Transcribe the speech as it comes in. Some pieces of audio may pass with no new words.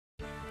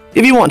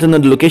If you want to know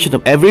the location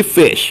of every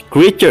fish,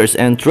 creatures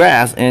and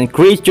trash and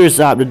creatures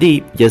of the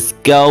deep, just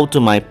go to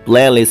my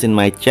playlist in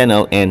my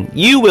channel and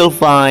you will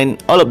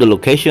find all of the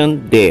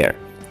location there.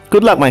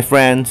 Good luck, my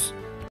friends.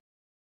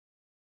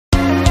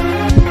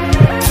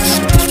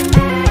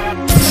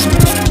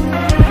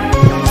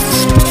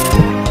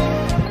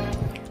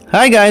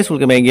 Hi guys,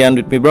 welcome back again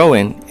with me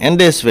Browen. In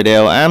this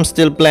video, I'm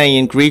still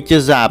playing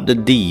Creatures of the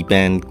Deep,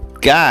 and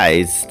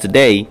guys,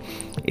 today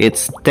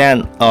it's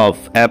 10th of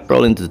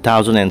April in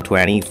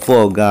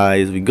 2024.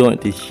 Guys, we're going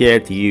to share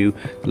to you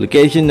the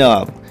location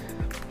of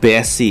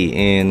Bessie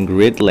in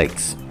Great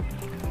Lakes.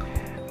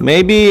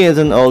 Maybe it's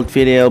an old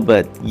video,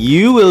 but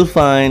you will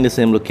find the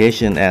same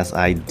location as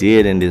I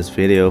did in this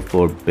video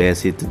for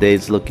Bessie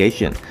today's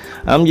location.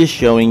 I'm just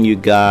showing you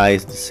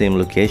guys the same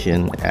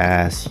location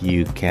as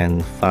you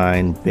can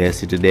find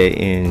Bessie today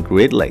in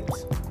Great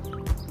Lakes.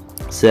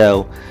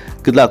 So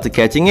good luck to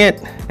catching it,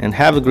 and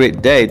have a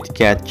great day to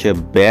catch a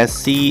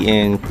Bessie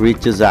in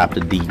Creatures of the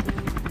Deep.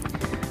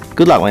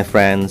 Good luck, my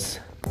friends.